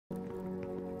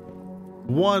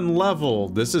One level.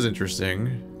 This is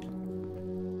interesting.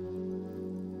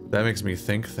 That makes me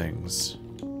think things.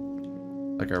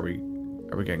 Like, are we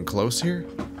getting close here?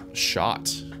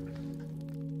 Shot.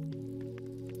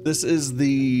 This is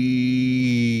the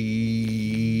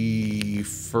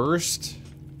first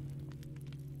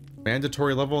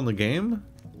mandatory level in the game?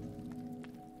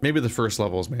 Maybe the first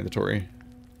level is mandatory.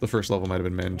 The first level might have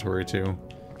been mandatory too.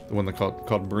 The one that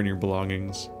called Burn Your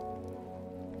Belongings.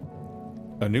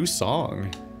 A new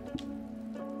song.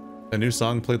 A new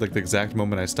song played like the exact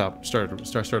moment I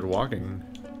started walking.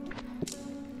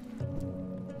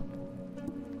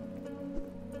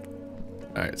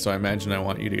 Alright, so I imagine I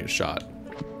want you to get shot.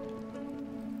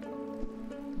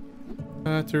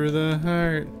 Through the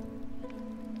heart.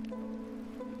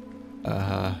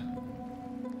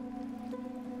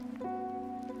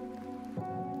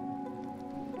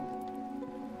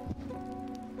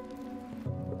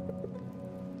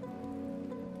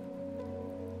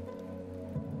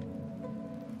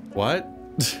 What?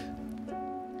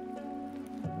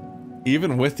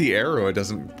 Even with the arrow, it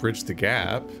doesn't bridge the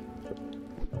gap.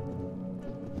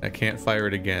 I can't fire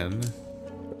it again.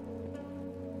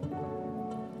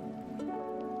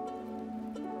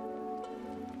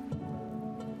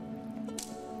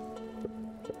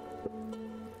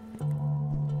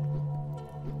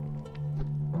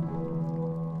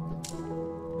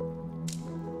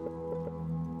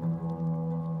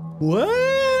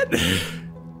 What?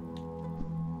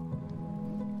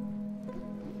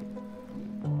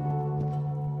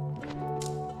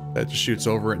 That just shoots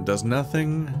over it and does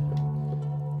nothing.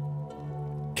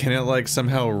 Can it like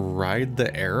somehow ride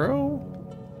the arrow?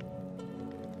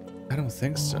 I don't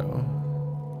think so.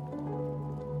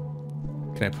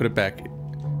 Can I put it back?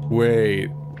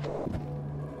 Wait.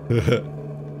 You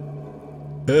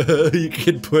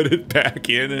can put it back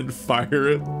in and fire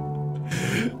it.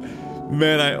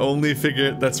 Man, I only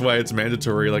figured that's why it's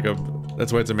mandatory,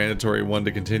 that's why it's a mandatory one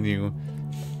to continue.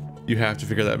 You have to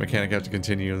figure that mechanic out to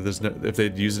continue. There's no, if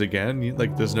they'd use it again,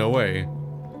 like there's no way.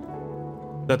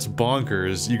 That's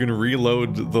bonkers. You can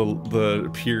reload the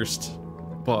pierced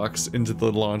box into the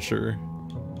launcher.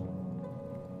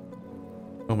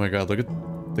 Oh my god, look at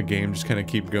the game just kind of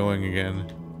keep going again.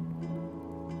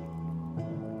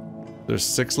 There's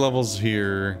 6 levels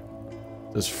here.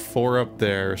 There's 4 up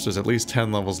there, so there's at least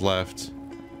 10 levels left.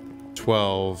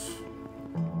 12.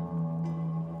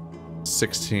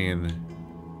 16.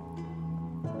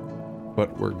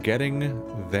 But we're getting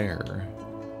there.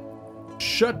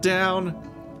 Shut down!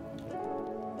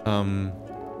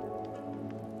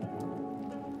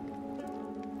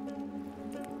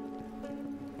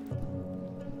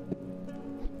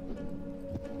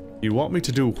 You want me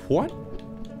to do what?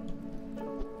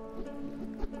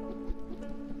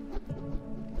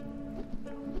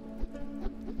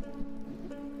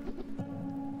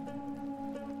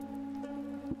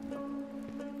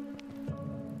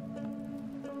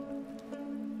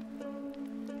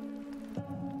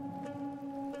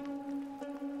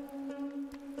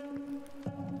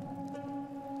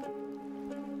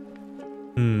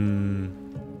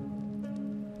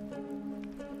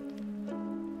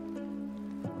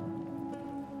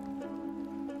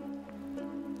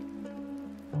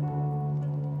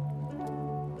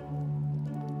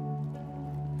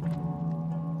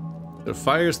 It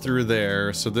fires through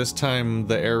there, so this time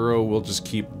the arrow will just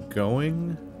keep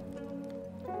going.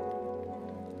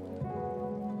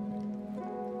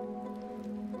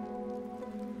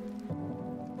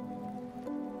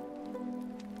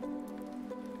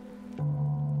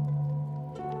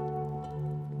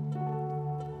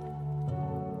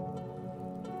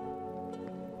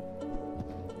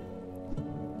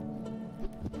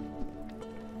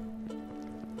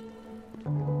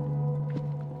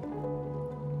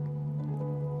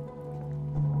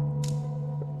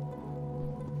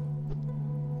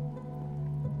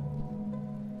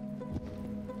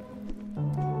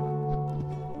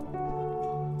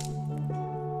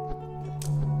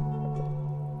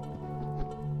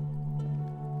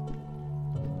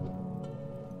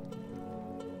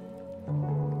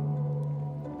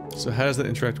 So how does that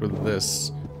interact with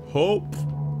this? Hope!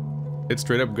 It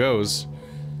straight up goes.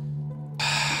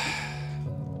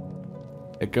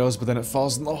 It goes, but then it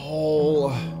falls in the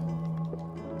hole.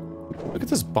 Look at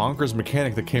this bonkers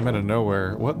mechanic that came out of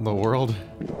nowhere. What in the world?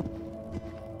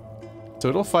 So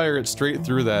it'll fire it straight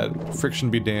through that. Friction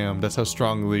be damned. That's how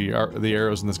strong the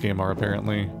arrows in this game are,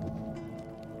 apparently.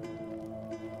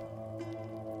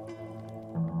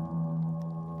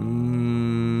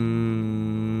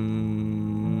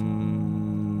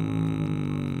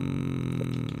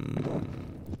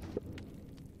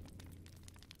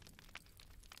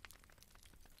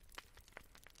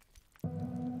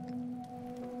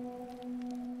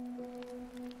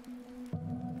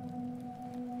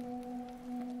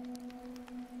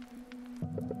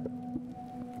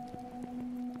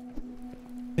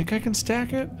 Think I can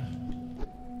stack it?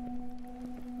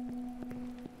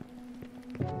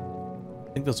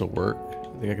 I think this will work.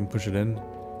 I think I can push it in.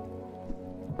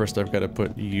 First I've got to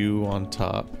put you on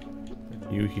top,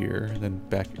 and you here, and then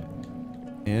back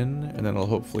in, and then it'll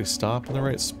hopefully stop in the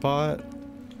right spot.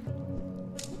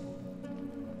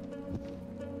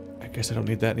 I guess I don't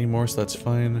need that anymore, so that's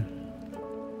fine.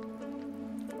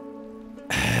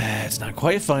 It's not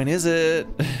quite fine, is it?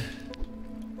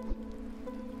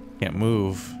 Can't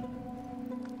move.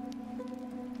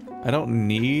 I don't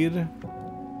need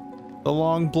the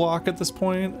long block at this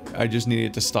point. I just need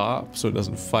it to stop so it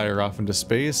doesn't fire off into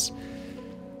space.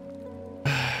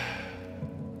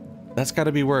 That's got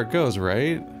to be where it goes,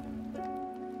 right?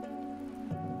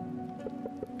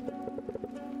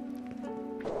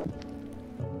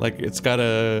 Like it's got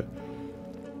to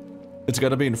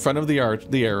be in front of the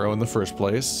arrow in the first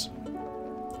place.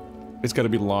 It's got to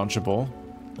be launchable.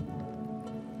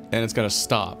 And it's got to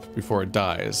stop before it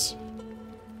dies.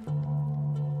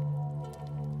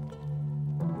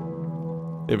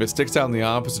 If it sticks out in the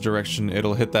opposite direction,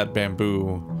 it'll hit that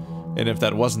bamboo. And if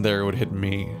that wasn't there, it would hit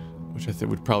me. Which I think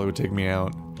would probably take me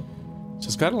out. So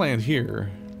it's gotta land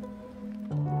here.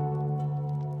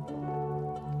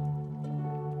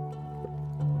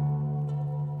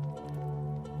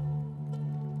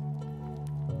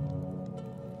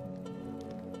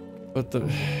 But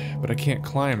I can't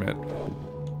climb it.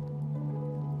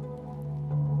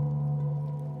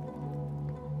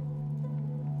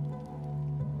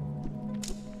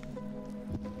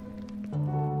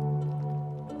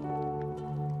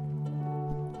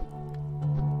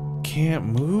 Can't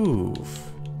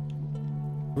move.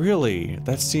 Really?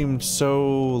 That seemed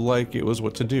so like it was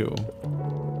what to do.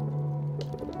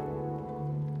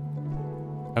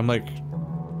 I'm like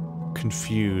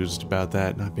confused about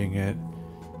that not being it.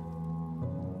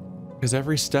 Because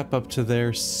every step up to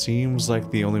there seems like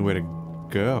the only way to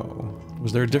go.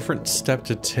 Was there a different step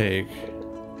to take?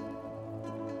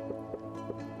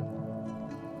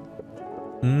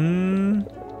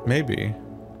 Maybe.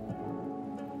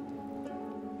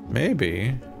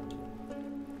 Maybe.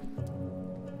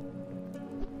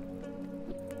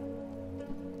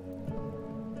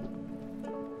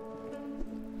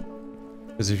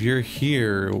 Because if you're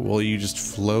here, will you just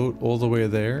float all the way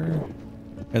there?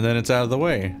 And then it's out of the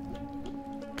way.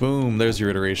 Boom, there's your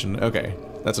iteration. Okay,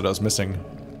 that's what I was missing.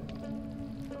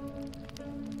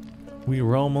 We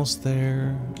were almost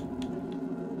there.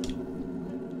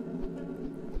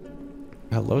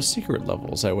 Hello, secret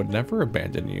levels. I would never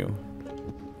abandon you.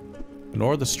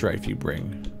 Nor the strife you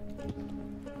bring.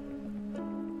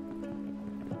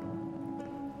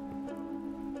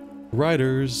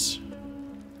 Riders.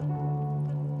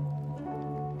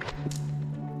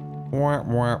 Wah,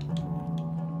 wah.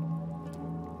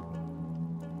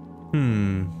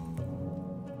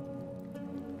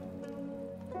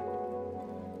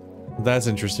 That's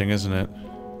interesting, isn't it?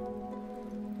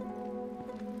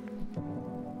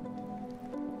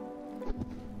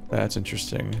 That's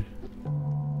interesting.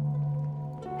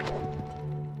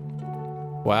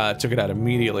 Wow, that took it out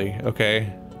immediately.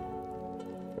 Okay.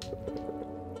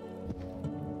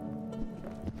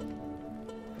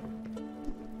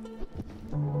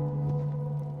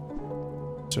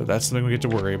 So that's something we get to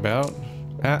worry about.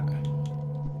 Ah.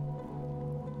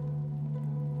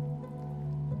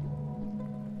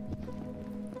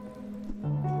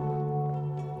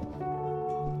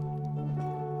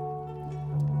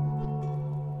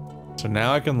 So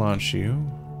now I can launch you.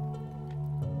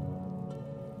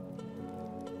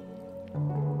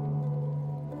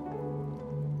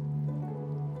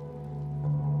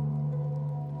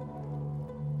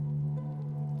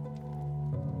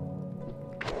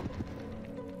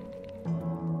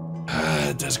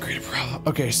 It does create a problem.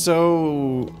 Okay,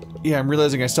 so yeah, I'm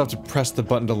realizing I still have to press the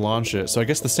button to launch it. So I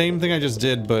guess the same thing I just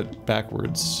did, but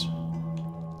backwards.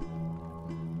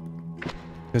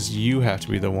 Because you have to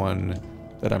be the one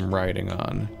that I'm riding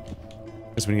on.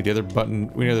 Because we need the other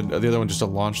button, we need the other one just to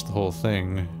launch the whole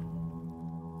thing.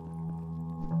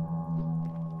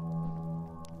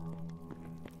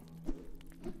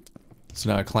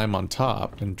 So now I climb on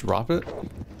top and drop it.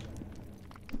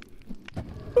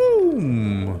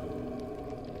 Boom!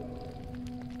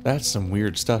 That's some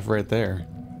weird stuff right there.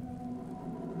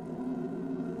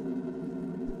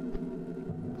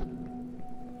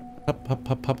 Hup, hup,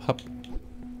 hup, hup, hup.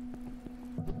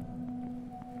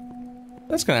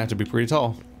 That's gonna have to be pretty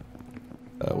tall.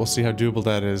 We'll see how doable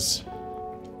that is.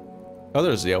 Oh,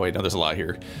 there's, yeah, wait, no, there's a lot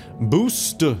here.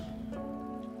 Boost!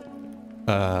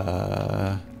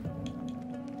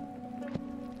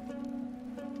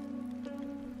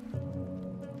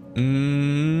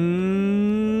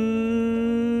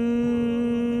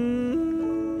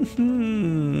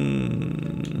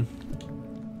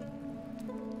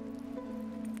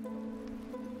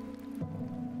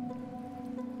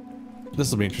 This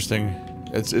will be interesting.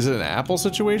 Is it an apple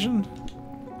situation?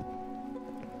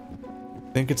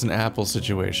 I think it's an apple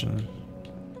situation.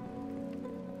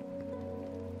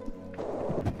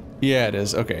 Yeah, it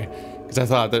is. Okay. Because I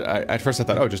thought that, at first I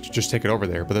thought, oh, just take it over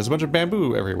there. But there's a bunch of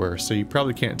bamboo everywhere, so you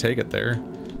probably can't take it there.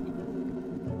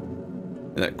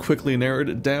 And that quickly narrowed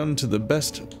it down to the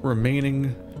best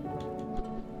remaining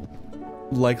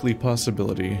likely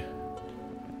possibility.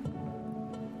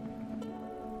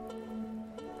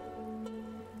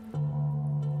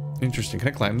 Interesting. Can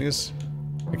I climb these?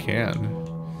 I can.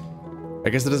 I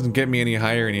guess it doesn't get me any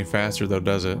higher any faster though,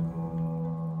 does it?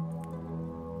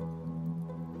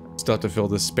 Still have to fill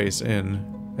this space in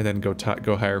and then go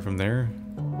higher from there.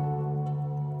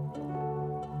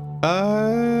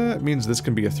 It means this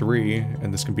can be a 3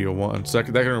 and this can be a 1. So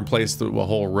that can replace the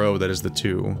whole row that is the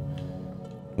 2.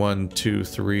 1, 2,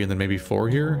 3, and then maybe 4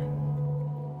 here.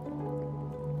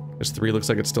 This 3 looks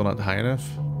like it's still not high enough,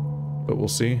 but we'll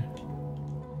see.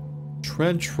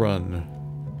 Trench run.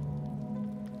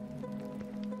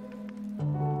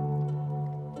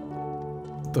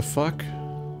 The fuck?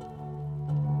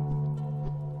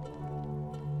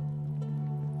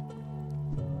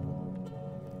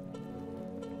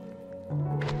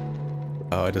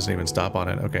 Oh, it doesn't even stop on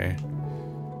it. Okay.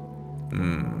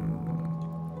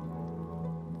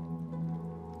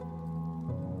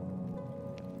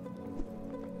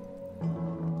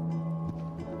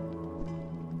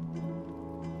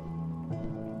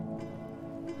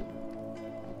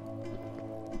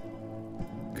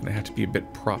 Gonna have to be a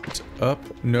bit propped up.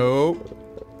 No.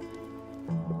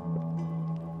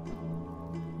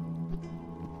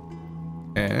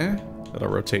 That'll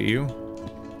rotate you.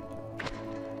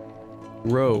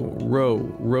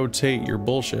 Rotate your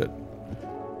bullshit.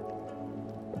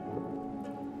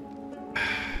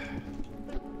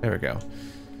 There we go.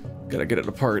 Gotta get it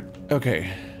apart.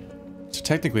 Okay. So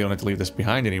technically I don't have to leave this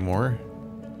behind anymore.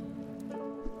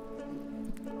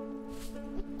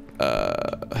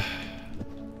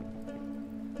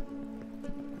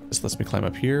 This lets me climb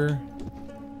up here.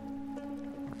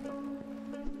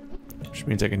 Which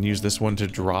means I can use this one to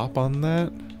drop on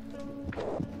that.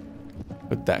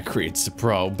 But that creates a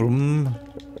problem.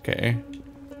 Okay.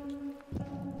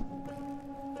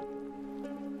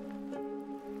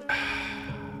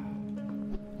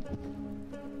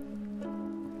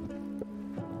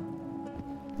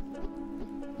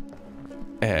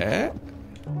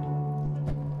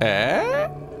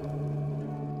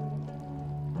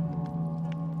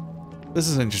 This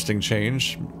is an interesting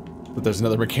change. But there's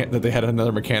another that they had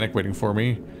another mechanic waiting for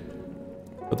me.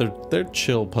 But they're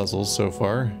chill puzzles so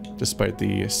far, despite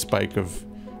the spike of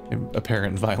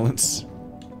apparent violence.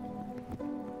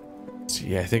 So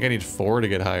yeah, I think I need 4 to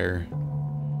get higher.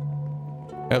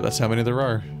 Yep, that's how many there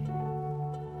are.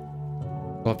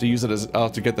 I'll have to use it as I'll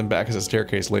have to get them back as a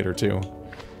staircase later too.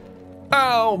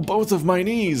 Ow! Both of my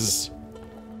knees!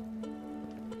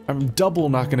 I'm double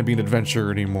not gonna be an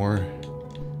adventurer anymore.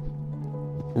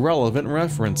 Relevant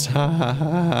reference. Ha ha ha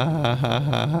ha ha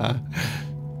ha ha.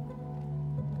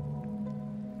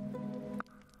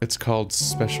 It's called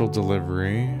Special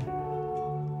Delivery.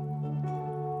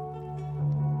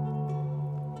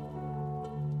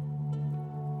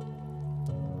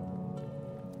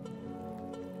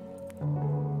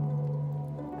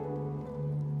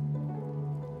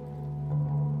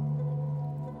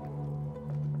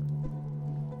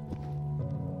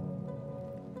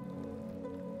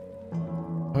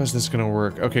 How is this gonna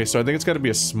work? Okay, so I think it's gotta be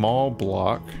a small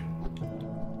block.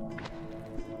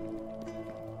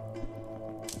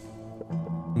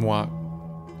 What?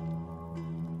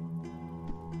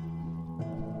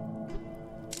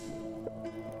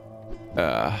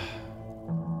 I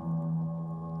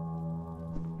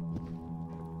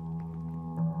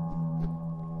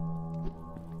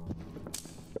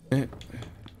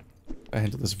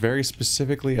handled this very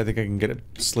specifically. I think I can get it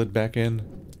slid back in.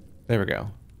 There we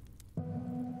go.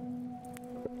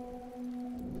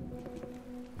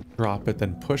 Drop it,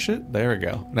 then push it. There we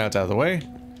go. Now it's out of the way.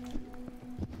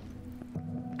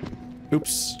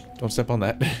 Oops. Don't step on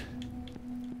that.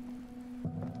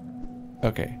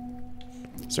 Okay.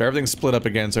 So everything's split up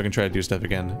again so I can try to do stuff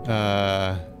again.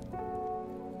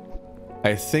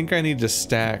 I think I need to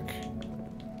stack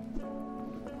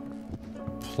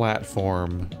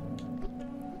platform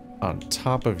on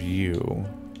top of you.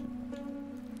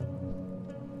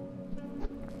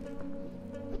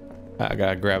 I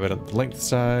gotta grab it on the length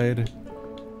side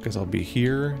because I'll be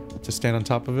here to stand on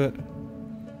top of it.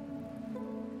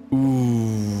 Ooh.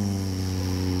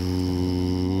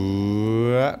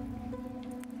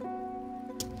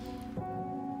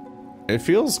 It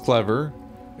feels clever.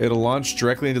 It'll launch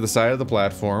directly into the side of the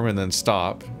platform and then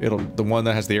stop. The one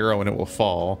that has the arrow in it will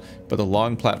fall, but the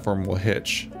long platform will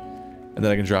hitch. And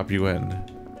then I can drop you in.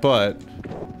 But,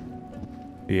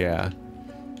 yeah.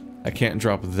 I can't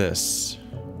drop this.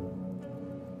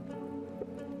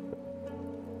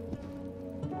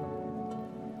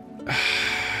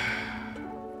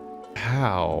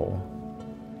 How?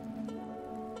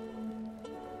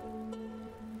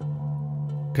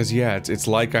 Because, yeah, it's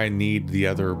like I need the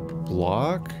other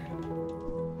block.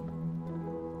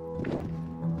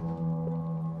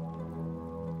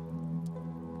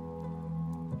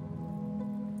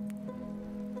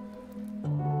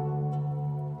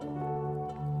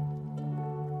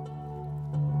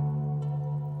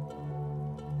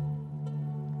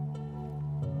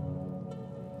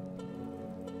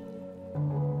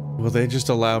 Will they just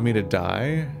allow me to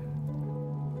die?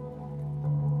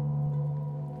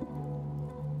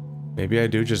 Maybe I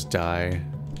do just die.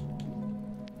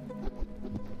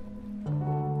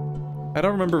 I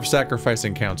don't remember if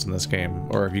sacrificing counts in this game,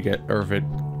 or if it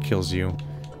kills you.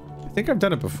 I think I've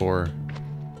done it before.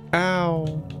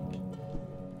 Ow.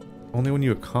 Only when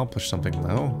you accomplish something,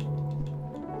 though.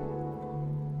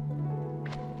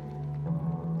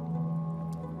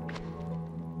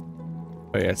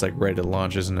 Oh yeah, it's like ready to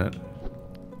launch, isn't it?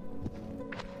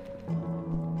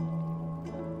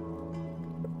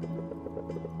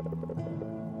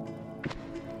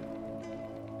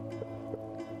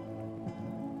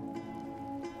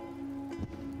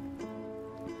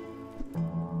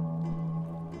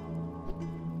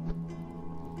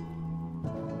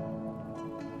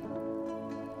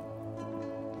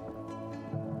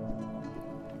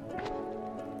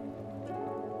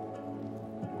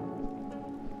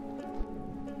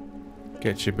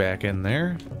 Get you back in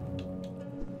there.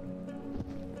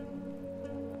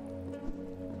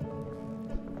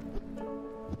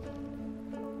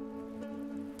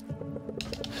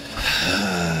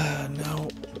 No.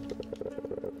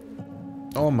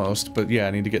 Almost, but yeah,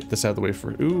 I need to get this out of the way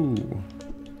for... Ooh.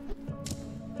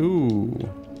 Ooh.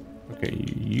 Okay,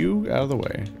 you out of the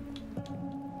way.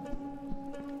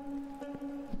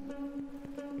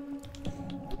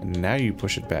 And now you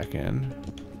push it back in.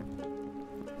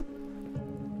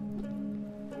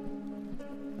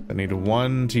 I need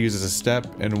one to use as a step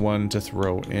and one to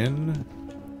throw in,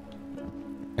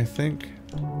 I think.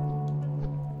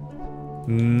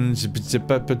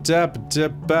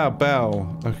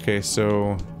 Okay,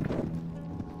 so...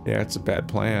 yeah, it's a bad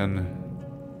plan.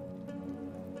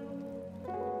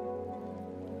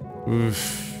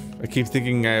 Oof. I keep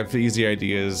thinking I have easy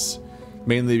ideas,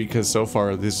 mainly because so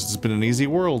far this has been an easy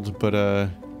world, but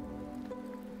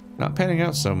not panning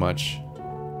out so much.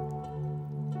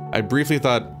 I briefly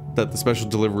thought that the special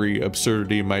delivery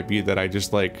absurdity might be that I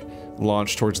just, like,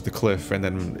 launch towards the cliff and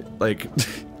then, like,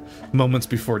 moments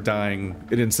before dying,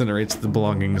 it incinerates the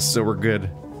belongings, so we're good.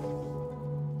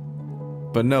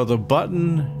 But no, the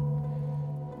button...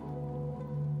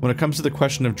 when it comes to the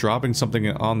question of dropping something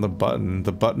on the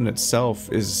button itself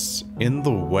is in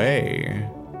the way.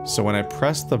 So when I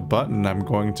press the button, I'm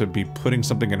going to be putting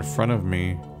something in front of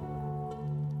me.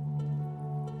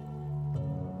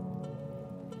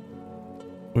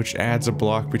 Which adds a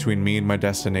block between me and my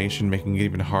destination, making it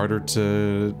even harder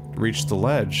to reach the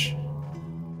ledge.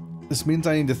 This means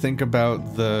I need to think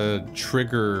about the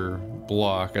trigger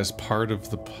block as part of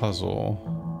the puzzle.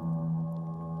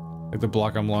 Like the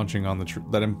block I'm launching on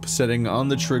that I'm setting on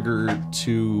the trigger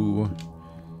to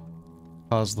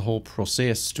cause the whole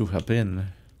process to happen.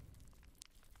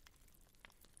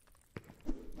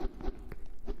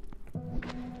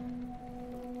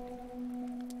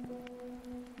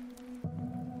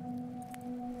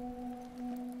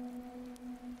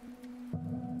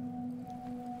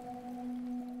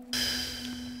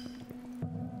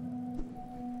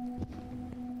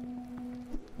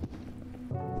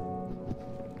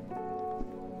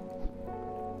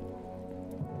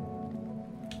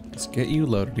 Let's get you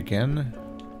loaded again.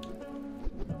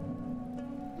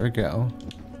 There we go.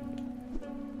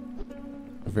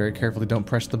 Very carefully, don't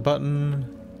press the button.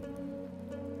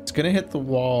 It's gonna hit the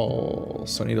wall,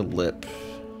 so I need a lip.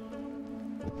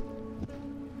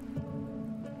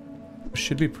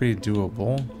 Should be pretty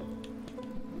doable.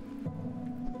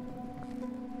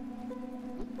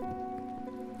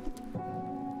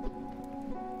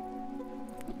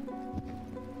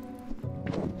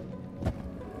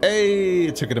 Hey!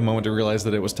 It took it a moment to realize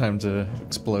that it was time to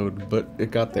explode, but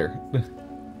it got there.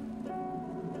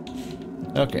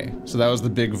 Okay, so that was the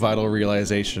big vital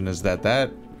realization, is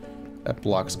that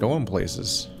block's going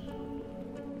places.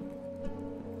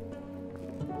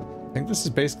 I think this is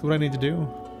basically what I need to do.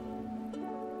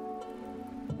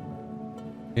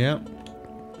 Yep.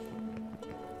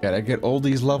 Gotta get all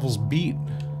these levels beat.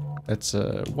 That's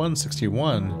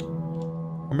 161.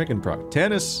 We're making progress.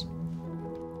 Tennis.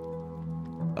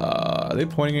 Are they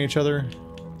pointing at each other?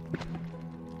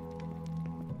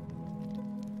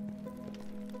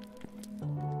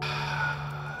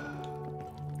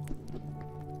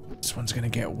 This one's gonna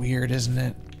get weird, isn't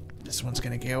it? This one's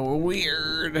gonna get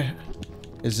weird.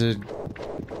 Is it?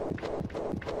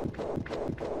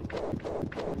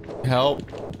 Help.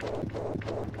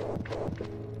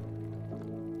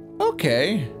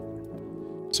 Okay.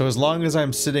 So as long as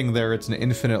I'm sitting there, it's an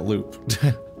infinite loop.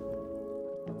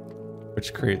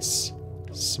 Which creates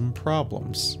some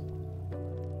problems.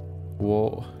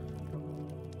 Whoa.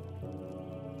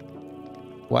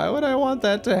 Why would I want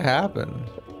that to happen?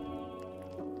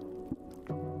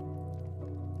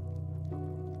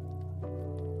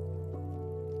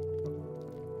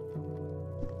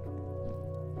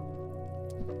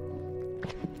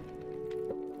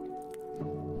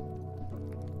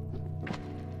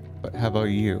 But how about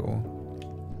you?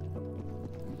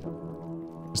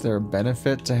 Is there a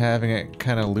benefit to having it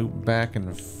kind of loop back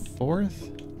and forth?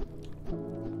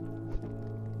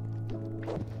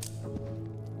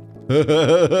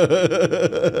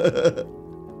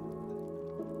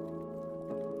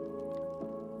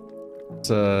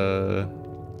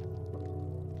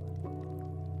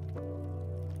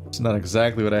 It's not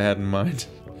exactly what I had in mind.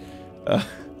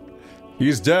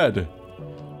 He's dead.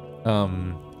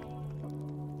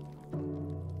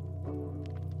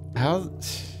 How?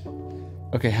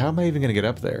 Okay, how am I even gonna get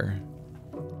up there?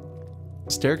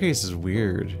 The staircase is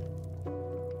weird.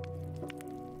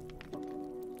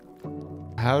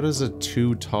 How does a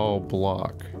too tall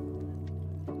block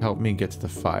help me get to the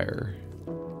fire?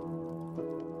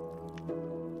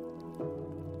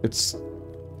 It's...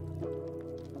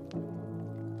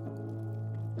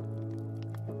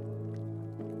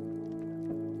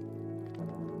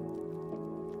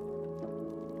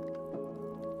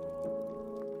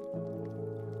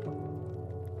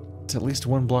 It's at least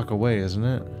one block away, isn't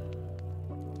it?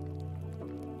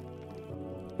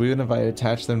 Even if I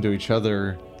attach them to each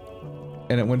other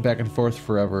and it went back and forth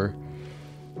forever,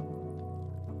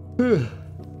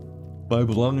 my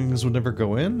belongings would never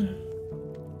go in?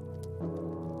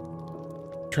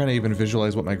 I'm trying to even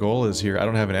visualize what my goal is here. I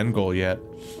don't have an end goal yet.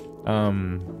 I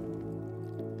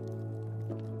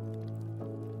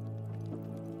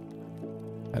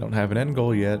don't have an end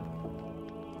goal yet.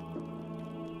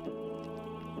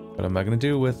 What am I gonna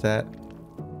do with that?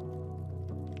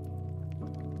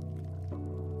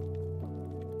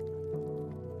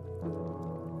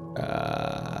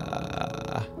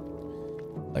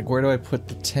 Like, where do I put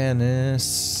the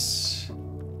tennis?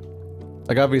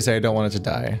 Like, obviously I don't want it to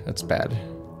die. That's bad.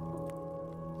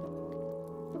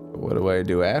 But what do I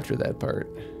do after that part?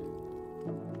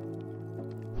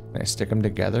 Can I stick them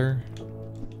together?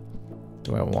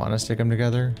 Do I want to stick them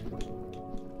together?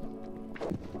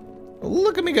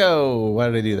 Look at me go! Why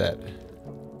did I do that?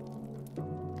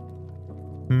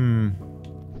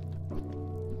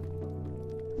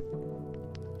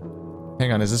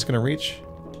 Hang on, is this gonna reach?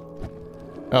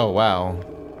 Oh, wow.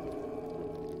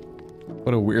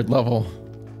 What a weird level.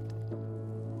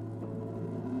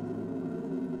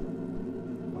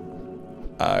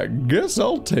 I guess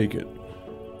I'll take it.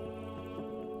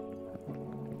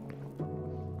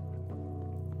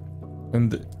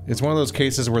 And it's one of those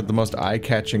cases where the most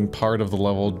eye-catching part of the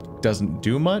level doesn't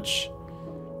do much.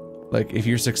 Like, if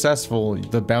you're successful,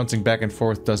 the bouncing back and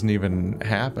forth doesn't even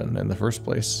happen in the first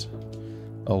place.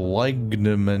 A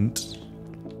ligament.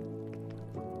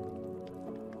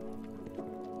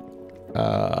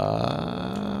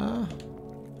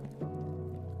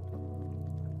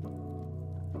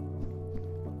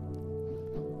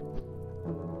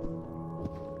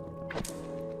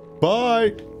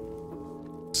 Bye!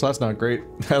 So that's not great.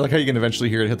 I like how you can eventually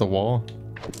hear it hit the wall.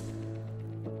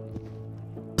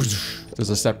 There's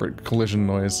a separate collision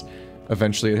noise.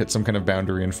 Eventually it hits some kind of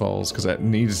boundary and falls, because that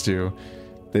needs to.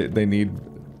 They need...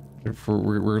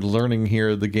 We're learning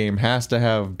here the game has to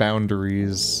have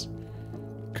boundaries.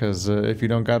 Because if you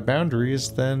don't got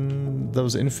boundaries, then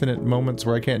those infinite moments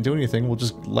where I can't do anything will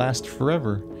just last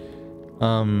forever.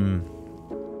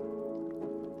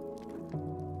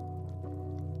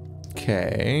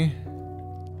 Okay.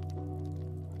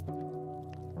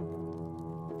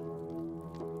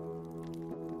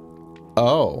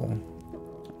 Oh.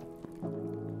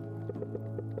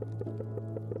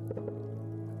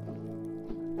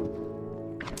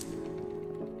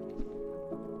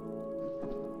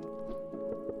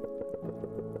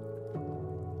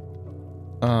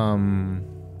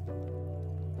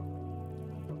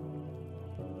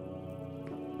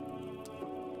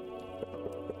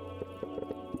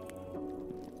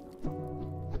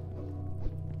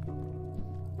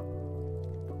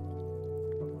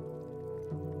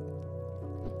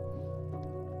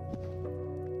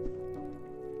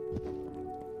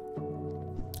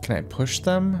 Can I push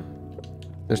them?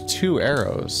 There's 2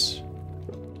 arrows.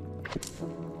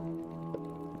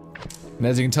 And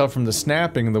as you can tell from the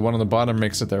snapping, the one on the bottom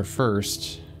makes it there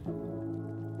first.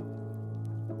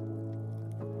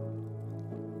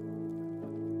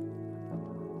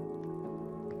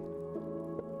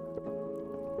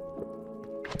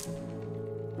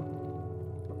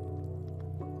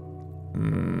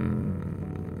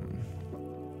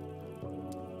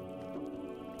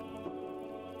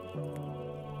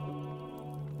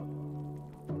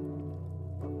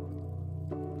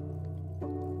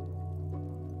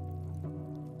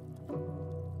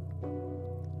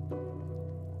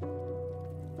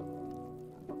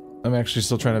 I'm actually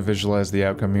still trying to visualize the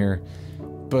outcome here,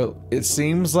 but it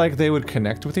seems like they would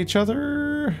connect with each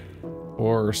other,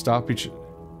 or stop each,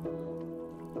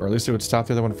 or at least it would stop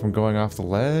the other one from going off the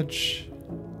ledge.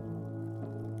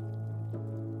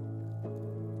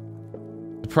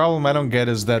 The problem I don't get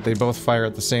is that they both fire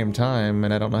at the same time,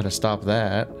 and I don't know how to stop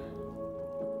that.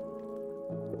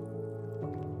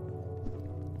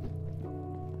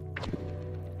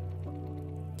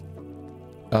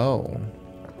 Oh.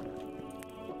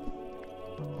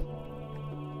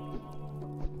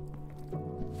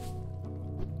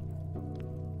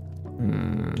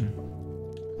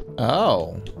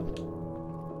 Oh.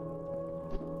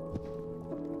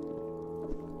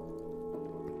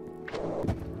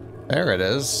 There it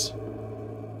is.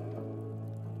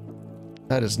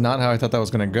 That is not how I thought that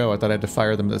was gonna go. I thought I had to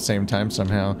fire them at the same time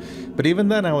somehow. But even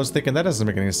then I was thinking that doesn't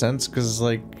make any sense, because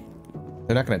like,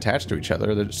 they're not gonna attach to each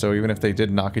other. So even if they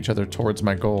did knock each other towards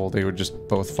my goal, they would just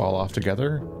both fall off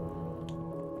together.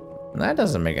 That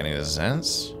doesn't make any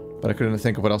sense. But I couldn't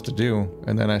think of what else to do.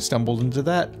 And then I stumbled into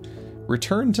that.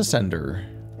 Return to sender.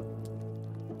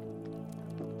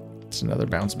 It's another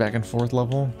bounce back and forth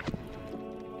level.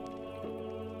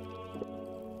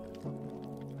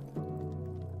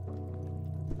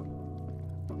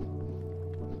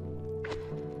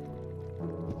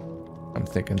 I'm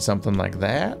thinking something like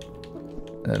that.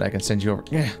 And then I can send you over.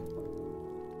 Yeah.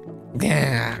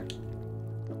 Yeah.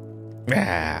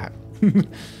 Yeah.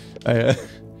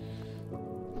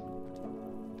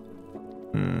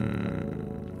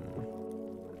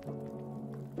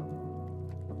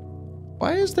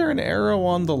 Why is there an arrow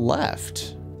on the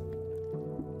left?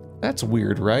 That's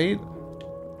weird, right?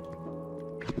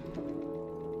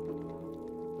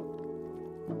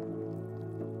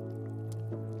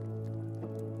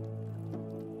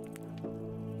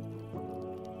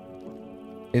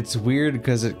 It's weird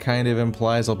because it kind of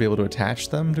implies I'll be able to attach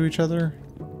them to each other.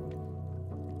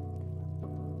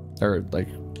 Or, like,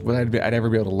 would I'd ever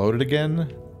be able to load it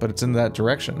again? But it's in that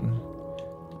direction.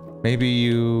 Maybe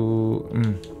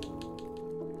you...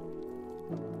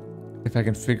 If I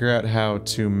can figure out how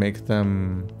to make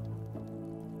them...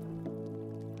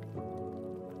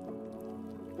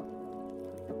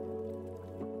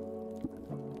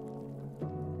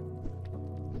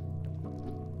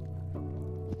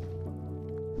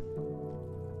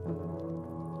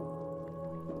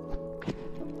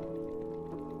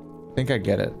 I think I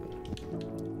get it.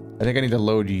 I think I need to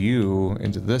load you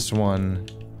into this one,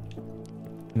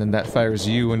 and then that fires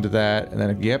you into that, and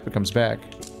then, yep, it comes back.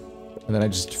 And then I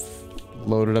just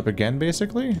load it up again,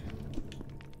 basically?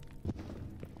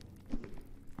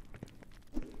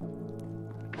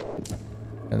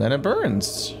 And then it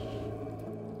burns.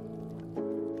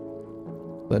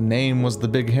 The name was the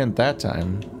big hint that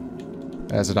time,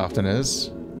 as it often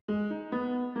is.